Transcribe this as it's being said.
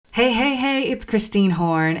Hey, hey, hey, it's Christine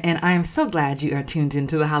Horn, and I am so glad you are tuned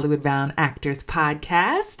into the Hollywood Bound Actors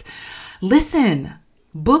Podcast. Listen,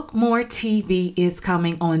 Book More TV is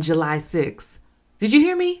coming on July 6th. Did you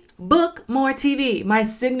hear me? Book More TV, my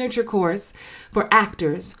signature course for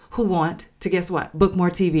actors who want to, guess what? Book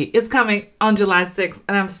More TV is coming on July 6th,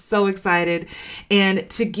 and I'm so excited. And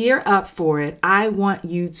to gear up for it, I want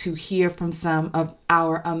you to hear from some of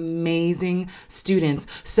our amazing students.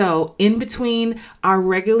 So in between our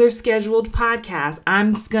regular scheduled podcast,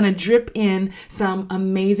 I'm going to drip in some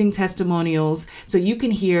amazing testimonials so you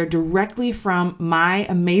can hear directly from my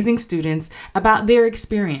amazing students about their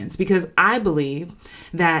experience, because I believe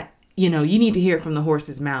that you need to hear it from the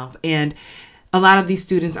horse's mouth. And a lot of these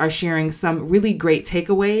students are sharing some really great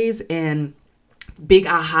takeaways and big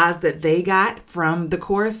ahas that they got from the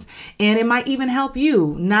course. And it might even help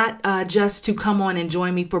you, not just to come on and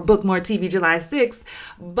join me for Book More TV July 6th,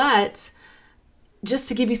 but just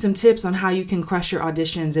to give you some tips on how you can crush your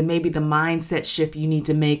auditions and maybe the mindset shift you need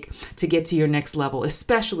to make to get to your next level,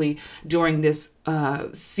 especially during this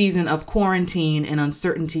season of quarantine and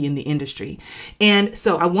uncertainty in the industry. And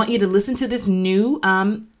so I want you to listen to this new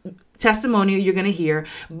testimonial you're going to hear.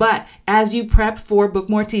 But as you prep for Book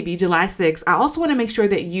More TV July 6th, I also want to make sure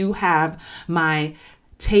that you have my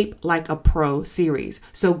Tape Like a Pro series.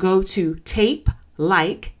 So go to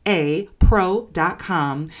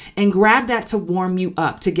tapelikeapro.com and grab that to warm you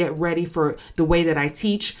up, to get ready for the way that I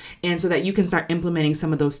teach, and so that you can start implementing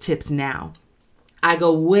some of those tips now. I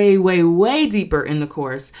go way, way, way deeper in the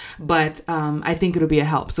course, but I think it'll be a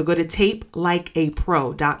help. So go to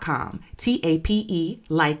tapelikeapro.com, TAPE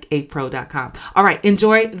likeapro.com. All right,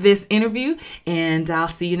 enjoy this interview, and I'll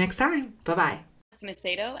see you next time. Bye-bye. I'm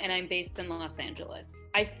Macedo, and I'm based in Los Angeles.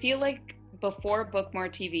 I feel like before Book More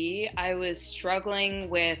TV, I was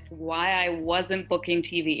struggling with why I wasn't booking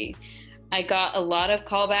TV. I got a lot of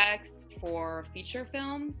callbacks for feature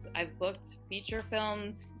films. I've booked feature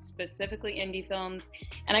films, specifically indie films,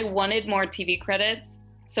 and I wanted more TV credits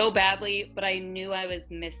so badly, but I knew I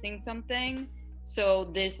was missing something.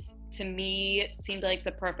 So this, to me, seemed like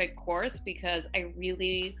the perfect course because I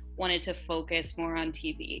really wanted to focus more on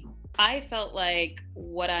TV. I felt like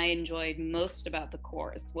what I enjoyed most about the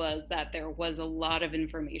course was that there was a lot of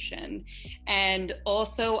information. And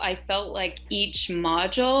also I felt like each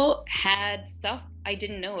module had stuff I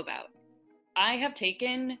didn't know about. I have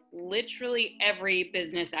taken literally every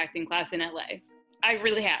business acting class in LA. I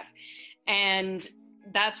really have. And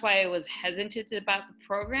that's why I was hesitant about the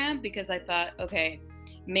program, because I thought, okay,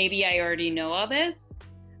 maybe I already know all this.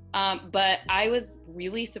 But I was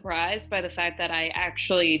really surprised by the fact that I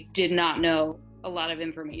actually did not know a lot of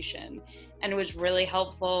information, and it was really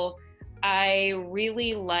helpful. I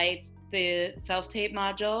really liked the self-tape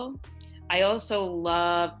module. I also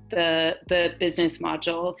loved the business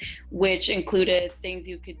module, which included things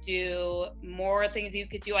you could do, more things you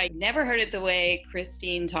could do. I never heard it the way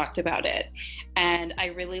Christine talked about it. And I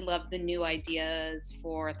really loved the new ideas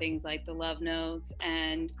for things like the love notes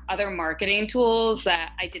and other marketing tools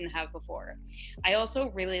that I didn't have before. I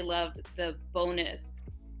also really loved the bonus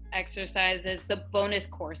exercises, the bonus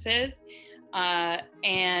courses.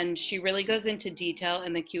 And she really goes into detail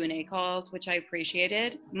in the Q&A calls, which I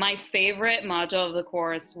appreciated. My favorite module of the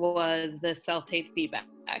course was the self-tape feedback,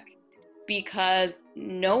 because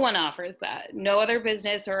no one offers that. No other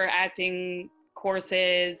business or acting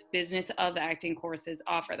courses, business of acting courses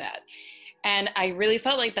offer that. And I really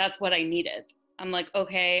felt like that's what I needed. I'm like,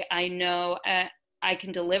 okay, I know I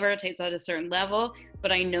can deliver tapes at a certain level,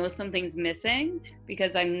 but I know something's missing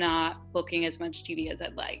because I'm not booking as much TV as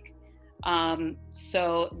I'd like.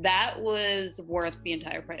 So that was worth the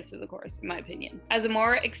entire price of the course, in my opinion. As a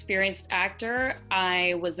more experienced actor,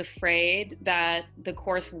 I was afraid that the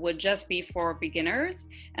course would just be for beginners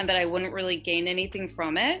and that I wouldn't really gain anything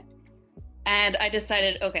from it. And I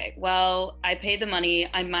decided, okay, well, I paid the money.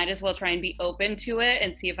 I might as well try and be open to it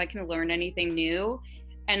and see if I can learn anything new.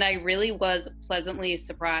 And I really was pleasantly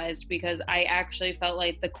surprised, because I actually felt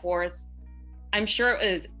like the course, I'm sure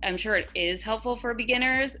it is helpful for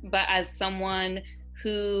beginners, but as someone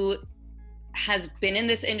who has been in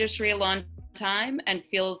this industry a long time and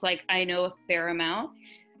feels like I know a fair amount,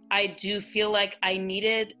 I do feel like I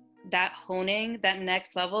needed that honing, that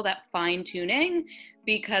next level, that fine tuning,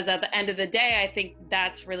 because at the end of the day, I think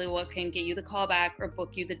that's really what can get you the callback or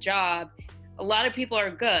book you the job. A lot of people are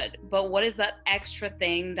good, but what is that extra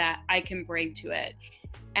thing that I can bring to it?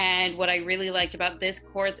 And what I really liked about this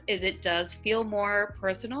course is it does feel more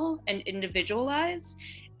personal and individualized.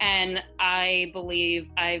 And I believe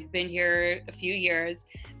I've been here a few years.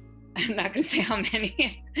 I'm not going to say how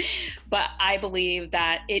many, But I believe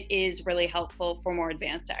that it is really helpful for more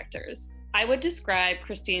advanced actors. I would describe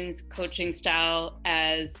Christine's coaching style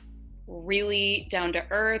as really down to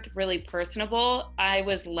earth, really personable. I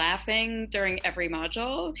was laughing during every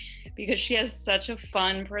module because she has such a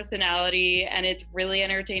fun personality and it's really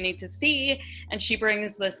entertaining to see. And she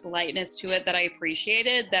brings this lightness to it that I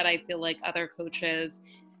appreciated, that I feel like other coaches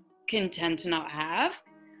can tend to not have.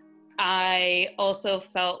 I also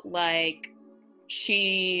felt like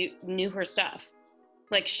she knew her stuff.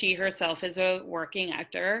 Like, she herself is a working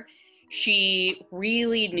actor. She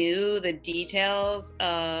really knew the details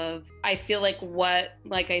of, I feel like, what,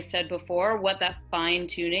 like I said before, what that fine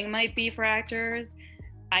tuning might be for actors.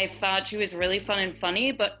 I thought she was really fun and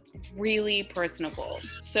funny, but really personable.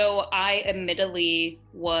 So I admittedly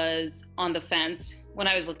was on the fence when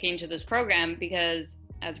I was looking into this program because,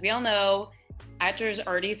 as we all know, actors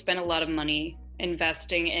already spend a lot of money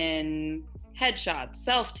investing in headshots,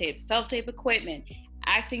 self-tape equipment,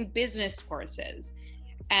 acting business courses.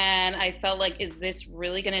 And I felt like, is this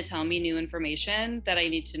really going to tell me new information that I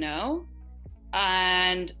need to know?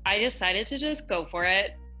 And I decided to just go for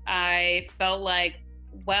it. I felt like,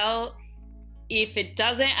 well, if it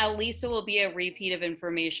doesn't, at least it will be a repeat of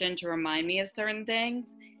information to remind me of certain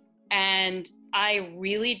things. And I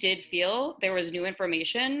really did feel there was new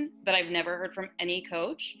information that I've never heard from any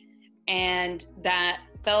coach. And that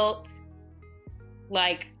felt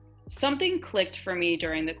like something clicked for me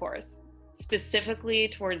during the course, specifically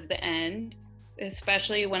towards the end,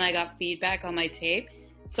 especially when I got feedback on my tape.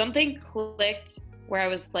 Something clicked where I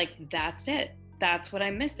was like, that's it. That's what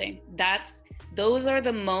I'm missing. Those are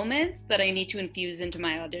the moments that I need to infuse into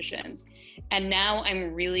my auditions. And now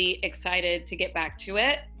I'm really excited to get back to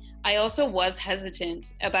it. I also was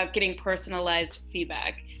hesitant about getting personalized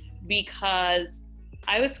feedback because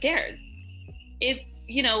I was scared. It's,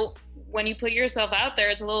 when you put yourself out there,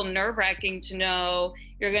 it's a little nerve-wracking to know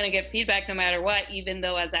you're going to get feedback no matter what, even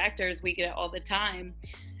though as actors we get it all the time.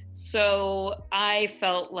 So I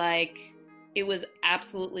felt like it was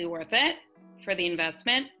absolutely worth it for the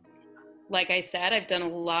investment. Like I said, I've done a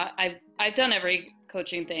lot. I've done every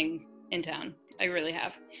coaching thing in town. I really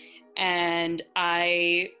have. And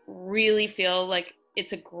I really feel like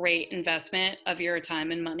it's a great investment of your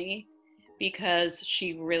time and money because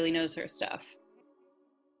she really knows her stuff.